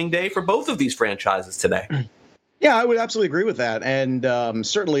magnified opening day for both of these franchises today. Yeah, I would absolutely agree with that, and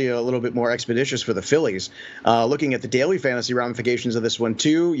certainly a little bit more expeditious for the Phillies. Looking at the daily fantasy ramifications of this one,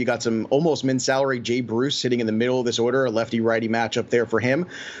 too, you got some almost min-salary Jay Bruce sitting in the middle of this order, a lefty-righty matchup there for him.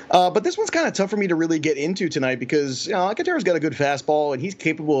 But this one's kind of tough for me to really get into tonight because Alcantara's got a good fastball, and he's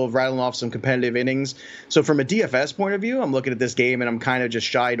capable of rattling off some competitive innings. So from a DFS point of view, I'm looking at this game, and I'm kind of just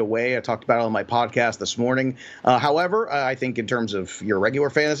shied away. I talked about it on my podcast this morning. However, I think in terms of your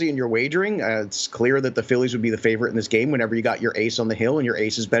regular fantasy and your wagering, it's clear that the Phillies would be the favorite in this game whenever you got your ace on the hill and your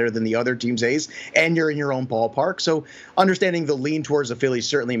ace is better than the other team's ace and you're in your own ballpark. So understanding the lean towards the Phillies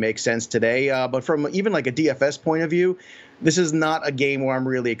certainly makes sense today. But from even like a DFS point of view, this is not a game where I'm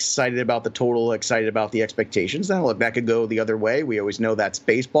really excited about the total, excited about the expectations. Now, look, that could go the other way. We always know that's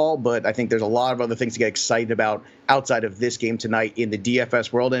baseball, but I think there's a lot of other things to get excited about outside of this game tonight in the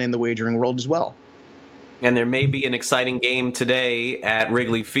DFS world and in the wagering world as well. And there may be an exciting game today at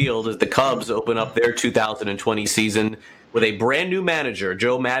Wrigley Field as the Cubs open up their 2020 season with a brand new manager.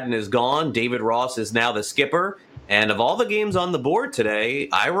 Joe Maddon is gone. David Ross is now the skipper. And of all the games on the board today,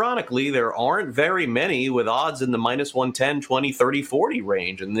 ironically, there aren't very many with odds in the minus 110, 20, 30, 40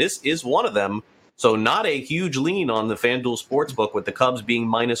 range. And this is one of them. So not a huge lean on the FanDuel Sportsbook with the Cubs being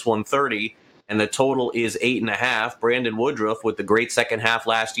minus 130. And the total is 8.5. Brandon Woodruff, with the great second half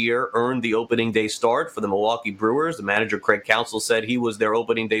last year, earned the opening day start for the Milwaukee Brewers. The manager, Craig Counsell, said he was their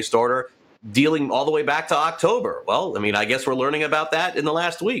opening day starter, dealing all the way back to October. Well, I mean, I guess we're learning about that in the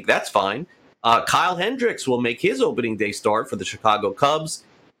last week. That's fine. Kyle Hendricks will make his opening day start for the Chicago Cubs.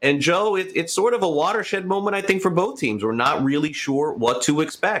 And, Joe, it's sort of a watershed moment, I think, for both teams. We're not really sure what to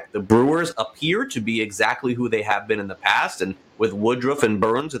expect. The Brewers appear to be exactly who they have been in the past, and with Woodruff and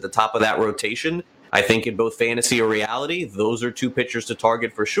Burns at the top of that rotation, I think in both fantasy or reality, those are two pitchers to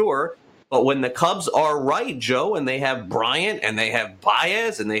target for sure. But when the Cubs are right, Joe, and they have Bryant, and they have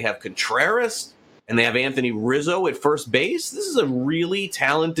Baez, and they have Contreras, and they have Anthony Rizzo at first base, this is a really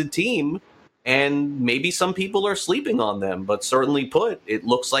talented team. And maybe some people are sleeping on them, but certainly put, it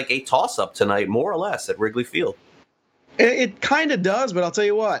looks like a toss-up tonight, more or less, at Wrigley Field. It kind of does, but I'll tell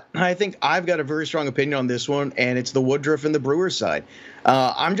you what. I think I've got a very strong opinion on this one, and it's the Woodruff and the Brewers side.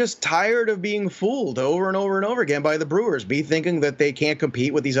 I'm just tired of being fooled over and over and over again by the Brewers, thinking that they can't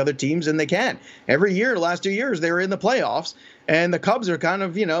compete with these other teams, and they can. Every year, the last 2 years, they were in the playoffs, and the Cubs are kind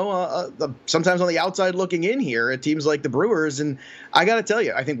of, sometimes on the outside looking in here at teams like the Brewers. And I got to tell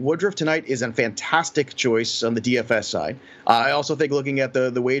you, I think Woodruff tonight is a fantastic choice on the DFS side. I also think looking at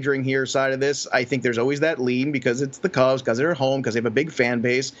the wagering here side of this, I think there's always that lean because it's the Cubs, because they're at home, because they have a big fan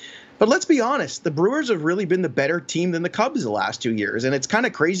base. But let's be honest, the Brewers have really been the better team than the Cubs the last 2 years. And it's kind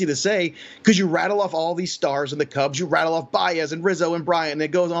of crazy to say because you rattle off all these stars in the Cubs, you rattle off Baez and Rizzo and Bryant, and it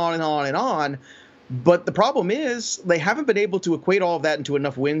goes on and on and on. But the problem is they haven't been able to equate all of that into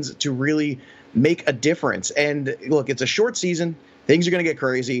enough wins to really make a difference. And look, it's a short season. Things are going to get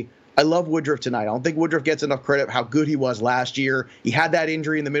crazy. I love Woodruff tonight. I don't think Woodruff gets enough credit how good he was last year. He had that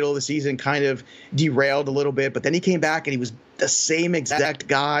injury in the middle of the season, kind of derailed a little bit, but then he came back and he was the same exact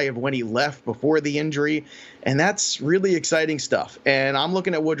guy of when he left before the injury. And that's really exciting stuff. And I'm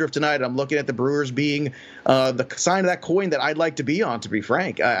looking at Woodruff tonight. I'm looking at the Brewers being the side of that coin that I'd like to be on, to be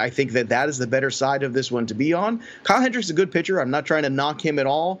frank. I think that is the better side of this one to be on. Kyle Hendricks is a good pitcher. I'm not trying to knock him at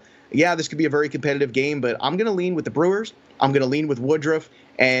all. Yeah, this could be a very competitive game, but I'm going to lean with the Brewers. I'm going to lean with Woodruff.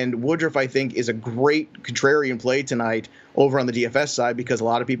 And Woodruff, I think, is a great contrarian play tonight over on the DFS side because a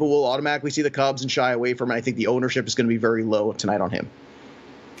lot of people will automatically see the Cubs and shy away from it. I think the ownership is going to be very low tonight on him.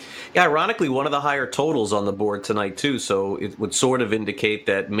 Yeah, ironically, one of the higher totals on the board tonight, too. So it would sort of indicate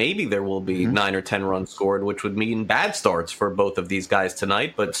that maybe there will be 9 or 10 runs scored, which would mean bad starts for both of these guys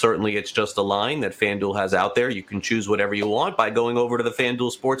tonight. But certainly it's just a line that FanDuel has out there. You can choose whatever you want by going over to the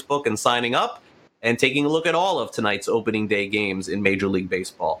FanDuel Sportsbook and signing up and taking a look at all of tonight's opening day games in Major League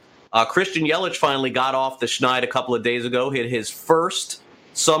Baseball. Christian Yelich finally got off the schneid a couple of days ago, hit his first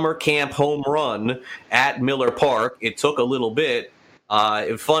summer camp home run at Miller Park. It took a little bit.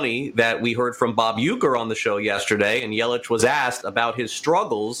 Funny that we heard from Bob Uecker on the show yesterday, and Yelich was asked about his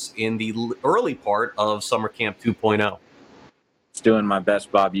struggles in the early part of Summer Camp 2.0. It's doing my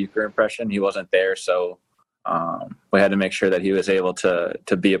best Bob Uecker impression. He wasn't there, so we had to make sure that he was able to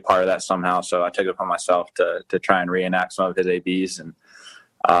be a part of that somehow. So I took it upon myself to try and reenact some of his ABs. And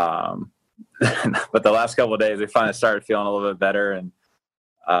but the last couple of days, we finally started feeling a little bit better and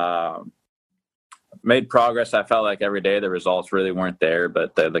made progress. I felt like every day the results really weren't there,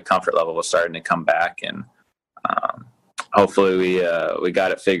 but the comfort level was starting to come back. And hopefully we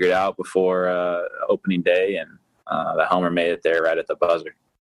got it figured out before opening day, and the homer made it there right at the buzzer.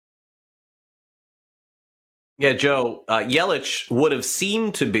 Yeah, Joe, Yelich would have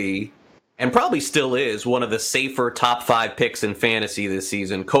seemed to be, and probably still is, one of the safer top 5 picks in fantasy this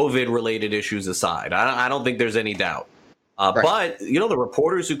season, COVID-related issues aside. I don't think there's any doubt. Right. But, the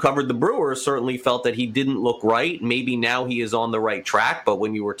reporters who covered the Brewers certainly felt that he didn't look right. Maybe now he is on the right track, but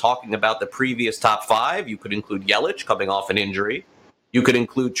when you were talking about the previous top 5, you could include Yelich coming off an injury. You could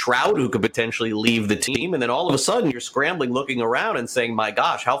include Trout, who could potentially leave the team, and then all of a sudden you're scrambling, looking around and saying, my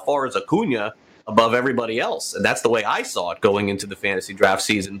gosh, how far is Acuna above everybody else? And that's the way I saw it going into the fantasy draft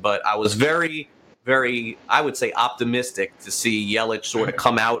season. But I was very, very, I would say, optimistic to see Yelich sort of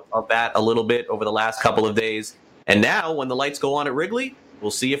come out of that a little bit over the last couple of days. And now, when the lights go on at Wrigley,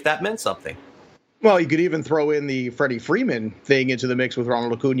 we'll see if that meant something. Well, you could even throw in the Freddie Freeman thing into the mix with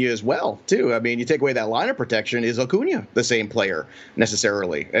Ronald Acuna as well, too. I mean, you take away that lineup protection, is Acuna the same player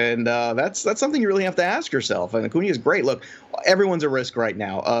necessarily? And that's something you really have to ask yourself. And Acuna is great. Look, everyone's a risk right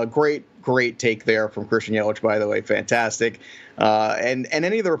now. Great take there from Christian Yelich, by the way. Fantastic. And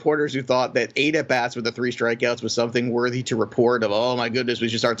any of the reporters who thought that 8 at-bats with the 3 strikeouts was something worthy to report of, oh, my goodness, we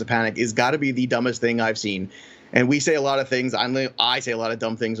should start to panic, is got to be the dumbest thing I've seen. And we say a lot of things. I say a lot of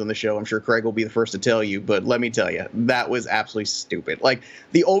dumb things on the show. I'm sure Craig will be the first to tell you. But let me tell you, that was absolutely stupid. Like,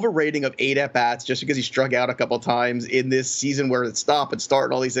 the overrating of 8 at-bats just because he struck out a couple times in this season where it's stop and start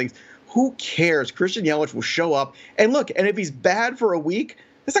and all these things. Who cares? Christian Yelich will show up. And look, and if he's bad for a week,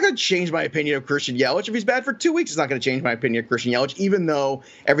 that's not going to change my opinion of Christian Yelich. If he's bad for 2 weeks, it's not going to change my opinion of Christian Yelich, even though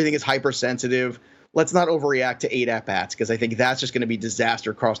everything is hypersensitive. Let's not overreact to 8 at-bats, because I think that's just going to be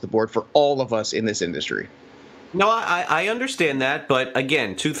disaster across the board for all of us in this industry. No, I understand that, but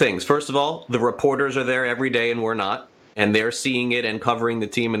again, 2 things. First of all, the reporters are there every day and we're not, and they're seeing it and covering the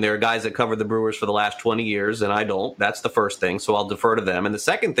team, and there are guys that covered the Brewers for the last 20 years, and I don't. That's the first thing, so I'll defer to them. And the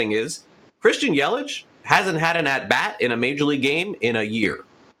second thing is, Christian Yelich hasn't had an at-bat in a Major League game in a year.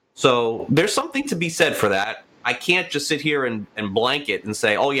 So there's something to be said for that. I can't just sit here and blanket and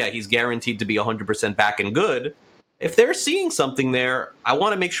say, oh yeah, he's guaranteed to be 100% back and good. If they're seeing something there, I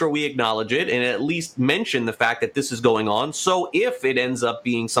want to make sure we acknowledge it and at least mention the fact that this is going on. So if it ends up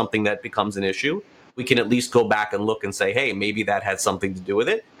being something that becomes an issue, we can at least go back and look and say, hey, maybe that had something to do with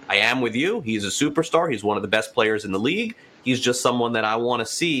it. I am with you. He's a superstar. He's one of the best players in the league. He's just someone that I want to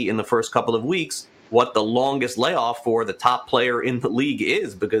see in the first couple of weeks what the longest layoff for the top player in the league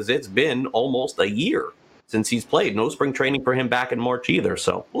is, because it's been almost a year since he's played. No spring training for him back in March either,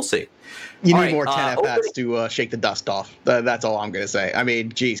 so we'll see. You need more 10 at-bats to shake the dust off. That's all I'm going to say. I mean,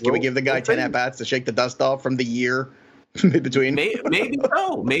 geez, can we give the guy 10 at-bats to shake the dust off from the year in between?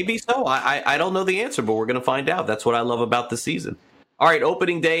 Maybe so. I don't know the answer, but we're going to find out. That's what I love about the season. All right,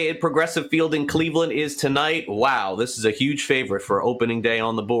 opening day at Progressive Field in Cleveland is tonight. Wow, this is a huge favorite for opening day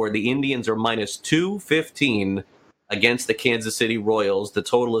on the board. The Indians are minus 215 against the Kansas City Royals. The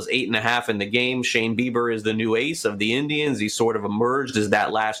total is 8.5 in the game. Shane Bieber is the new ace of the Indians. He sort of emerged as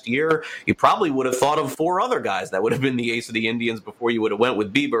that last year. You probably would have thought of 4 other guys that would have been the ace of the Indians before you would have went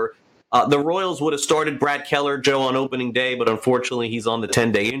with Bieber. The Royals would have started Brad Keller, Joe, on opening day, but unfortunately he's on the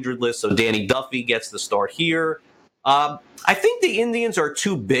 10-day injured list, so Danny Duffy gets the start here. I think the Indians are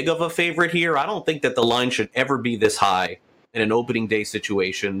too big of a favorite here. I don't think that the line should ever be this high in an opening day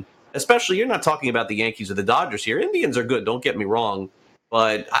situation. Especially, you're not talking about the Yankees or the Dodgers here. Indians are good, don't get me wrong.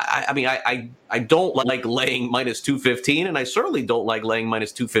 But, I don't like laying minus 215, and I certainly don't like laying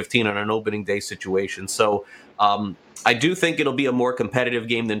minus 215 on an opening day situation. So I do think it'll be a more competitive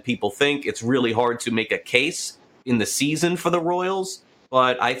game than people think. It's really hard to make a case in the season for the Royals.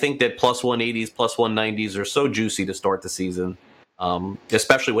 But I think that plus 180s, plus 190s are so juicy to start the season,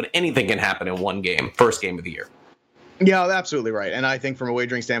 especially when anything can happen in one game, first game of the year. Yeah, absolutely right. And I think from a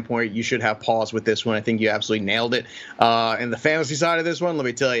wagering standpoint, you should have pause with this one. I think you absolutely nailed it. And the fantasy side of this one, let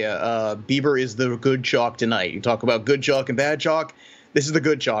me tell you, Bieber is the good chalk tonight. You talk about good chalk and bad chalk. This is the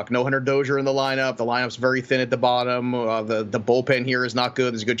good chalk. No Hunter Dozier in the lineup. The lineup's very thin at the bottom. The bullpen here is not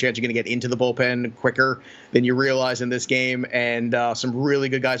good. There's a good chance you're going to get into the bullpen quicker than you realize in this game. And some really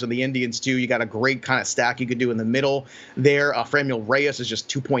good guys on the Indians, too. You got a great kind of stack you could do in the middle there. Franmil Reyes is just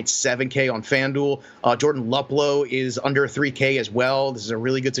 2.7K on FanDuel. Jordan Luplow is under 3K as well. This is a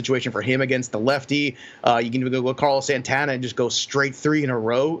really good situation for him against the lefty. You can even go with Carlos Santana and just go straight 3 in a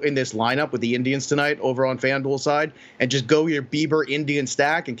row in this lineup with the Indians tonight over on FanDuel side. And just go your Bieber Indian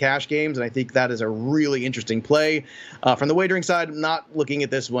stack and cash games, and I think that is a really interesting play. From the wagering side, I'm not looking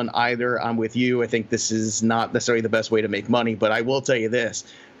at this one either. I'm with you. I think this is not necessarily the best way to make money, but I will tell you this.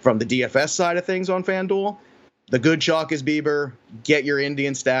 From the DFS side of things on FanDuel, the good chalk is Bieber. Get your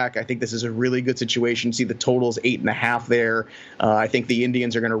Indian stack. I think this is a really good situation. See the totals 8.5 there. I think the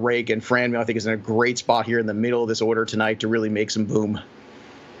Indians are going to rake, and Franmil, I think, is in a great spot here in the middle of this order tonight to really make some boom.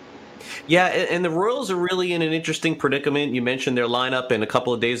 Yeah, and the Royals are really in an interesting predicament. You mentioned their lineup, and a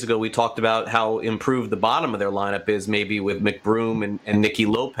couple of days ago we talked about how improved the bottom of their lineup is, maybe with McBroom and Nicky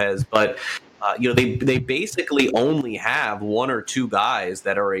Lopez. But they basically only have one or two guys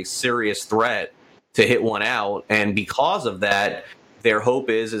that are a serious threat to hit one out, and because of that, their hope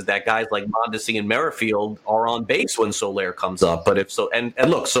is that guys like Mondesi and Merrifield are on base when Soler comes up. But if so, and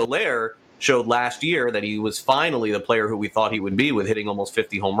look, Soler showed last year that he was finally the player who we thought he would be, with hitting almost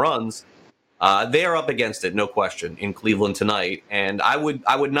 50 home runs. They are up against it, no question, in Cleveland tonight. And I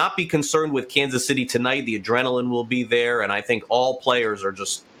would not be concerned with Kansas City tonight. The adrenaline will be there, and I think all players are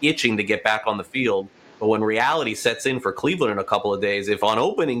just itching to get back on the field. But when reality sets in for Cleveland in a couple of days, if on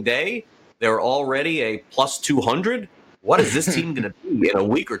opening day they're already a plus 200, what is this team going to be in a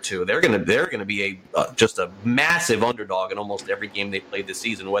week or two? They're going to be just a massive underdog in almost every game they played this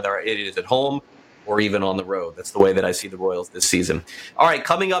season, whether it is at home or even on the road. That's the way that I see the Royals this season. All right,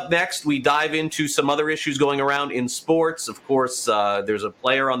 coming up next, we dive into some other issues going around in sports. Of course, there's a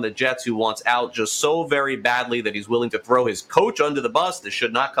player on the Jets who wants out just so very badly that he's willing to throw his coach under the bus. This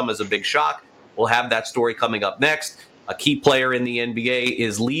should not come as a big shock. We'll have that story coming up next. A key player in the NBA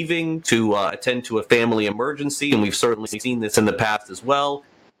is leaving to attend to a family emergency, and we've certainly seen this in the past as well.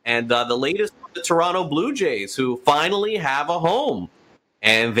 And the latest, the Toronto Blue Jays, who finally have a home.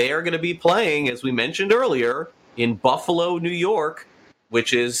 And they are going to be playing, as we mentioned earlier, in Buffalo, New York,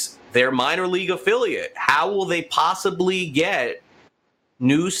 which is their minor league affiliate. How will they possibly get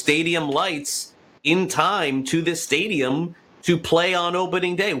new stadium lights in time to this stadium to play on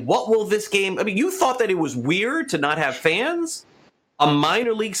opening day? What will this game... I mean, you thought that it was weird to not have fans? A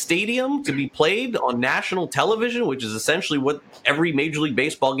minor league stadium to be played on national television, which is essentially what every Major League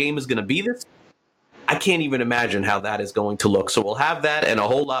Baseball game is going to be this. I can't even imagine how that is going to look. So we'll have that and a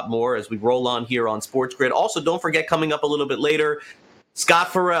whole lot more as we roll on here on Sports Grid. Also, don't forget, coming up a little bit later,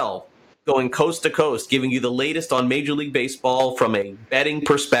 Scott Farrell going coast to coast, giving you the latest on Major League Baseball from a betting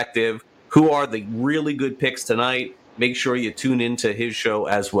perspective. Who are the really good picks tonight? Make sure you tune into his show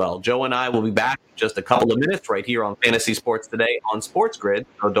as well. Joe and I will be back in just a couple of minutes right here on Fantasy Sports Today on Sports Grid,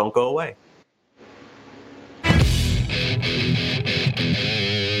 so don't go away.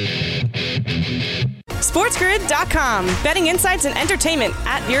 SportsGrid.com. Betting insights and entertainment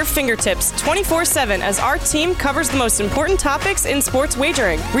at your fingertips 24/7 as our team covers the most important topics in sports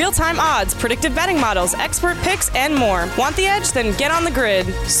wagering. Real-time odds, predictive betting models, expert picks, and more. Want the edge? Then get on the grid.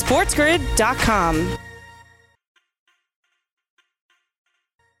 SportsGrid.com.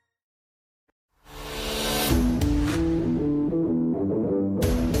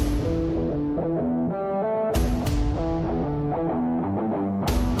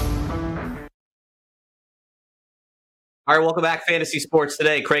 All right, welcome back, Fantasy Sports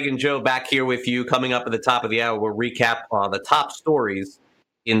Today. Craig and Joe back here with you. Coming up at the top of the hour, we'll recap the top stories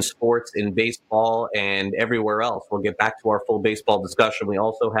in sports, in baseball, and everywhere else. We'll get back to our full baseball discussion. We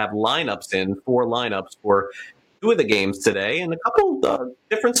also have lineups 4 lineups for 2 of the games today, and a couple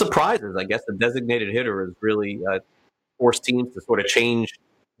different surprises. I guess the designated hitter has really forced teams to sort of change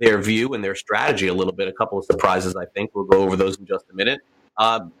their view and their strategy a little bit. A couple of surprises, I think. We'll go over those in just a minute.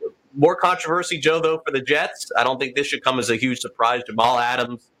 More controversy, Joe, though, for the Jets. I don't think this should come as a huge surprise. Jamal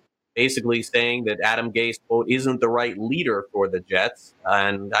Adams basically saying that Adam Gase, quote, isn't the right leader for the Jets.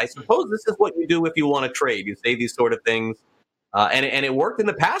 And I suppose this is what you do if you want to trade. You say these sort of things. And it worked in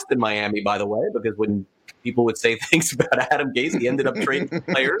the past in Miami, by the way, because when people would say things about Adam Gase, he ended up trading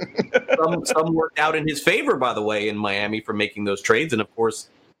players. Some worked out in his favor, by the way, in Miami for making those trades. And, of course,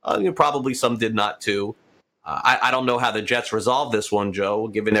 probably some did not, too. I don't know how the Jets resolve this one, Joe,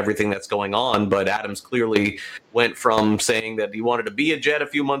 given everything that's going on, but Adams clearly went from saying that he wanted to be a Jet a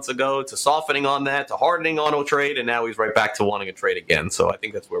few months ago to softening on that, to hardening on a trade, and now he's right back to wanting a trade again. So I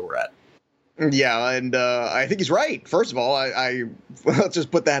think that's where we're at. Yeah, and I think he's right. First of all, I let's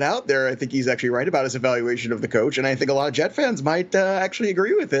just put that out there. I think he's actually right about his evaluation of the coach, and I think a lot of Jet fans might actually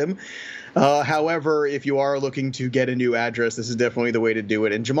agree with him. However, if you are looking to get a new address, this is definitely the way to do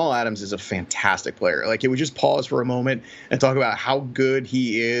it. And Jamal Adams is a fantastic player. Like, can we just pause for a moment and talk about how good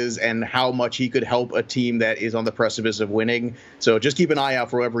he is and how much he could help a team that is on the precipice of winning? So just keep an eye out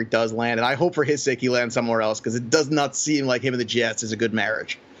for wherever he does land. And I hope for his sake he lands somewhere else, because it does not seem like him and the Jets is a good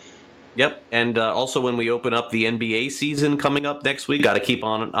marriage. Yep, and also when we open up the NBA season coming up next week, got to keep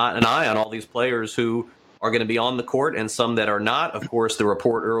on an eye on all these players who are going to be on the court and some that are not. Of course, the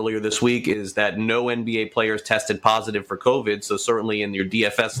report earlier this week is that no NBA players tested positive for COVID, so certainly in your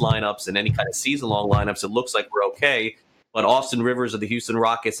DFS lineups and any kind of season-long lineups, it looks like we're okay. But Austin Rivers of the Houston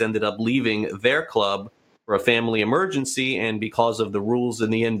Rockets ended up leaving their club for a family emergency, and because of the rules in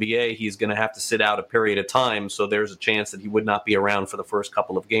the NBA, he's going to have to sit out a period of time. So there's a chance that he would not be around for the first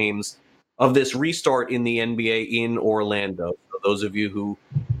couple of games of this restart in the NBA in Orlando. So those of you who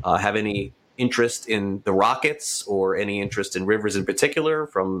have any interest in the Rockets or any interest in Rivers in particular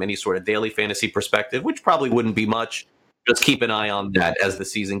from any sort of daily fantasy perspective, which probably wouldn't be much, just keep an eye on that as the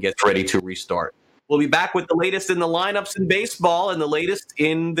season gets ready to restart. We'll be back with the latest in the lineups in baseball and the latest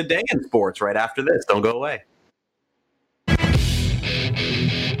in the day in sports right after this. Don't go away.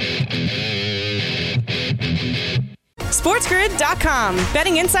 SportsGrid.com.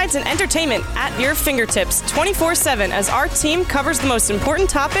 Betting insights and entertainment at your fingertips 24/7 as our team covers the most important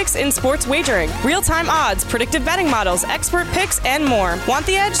topics in sports wagering. Real-time odds, predictive betting models, expert picks, and more. Want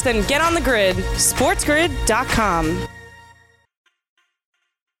the edge? Then get on the grid. SportsGrid.com.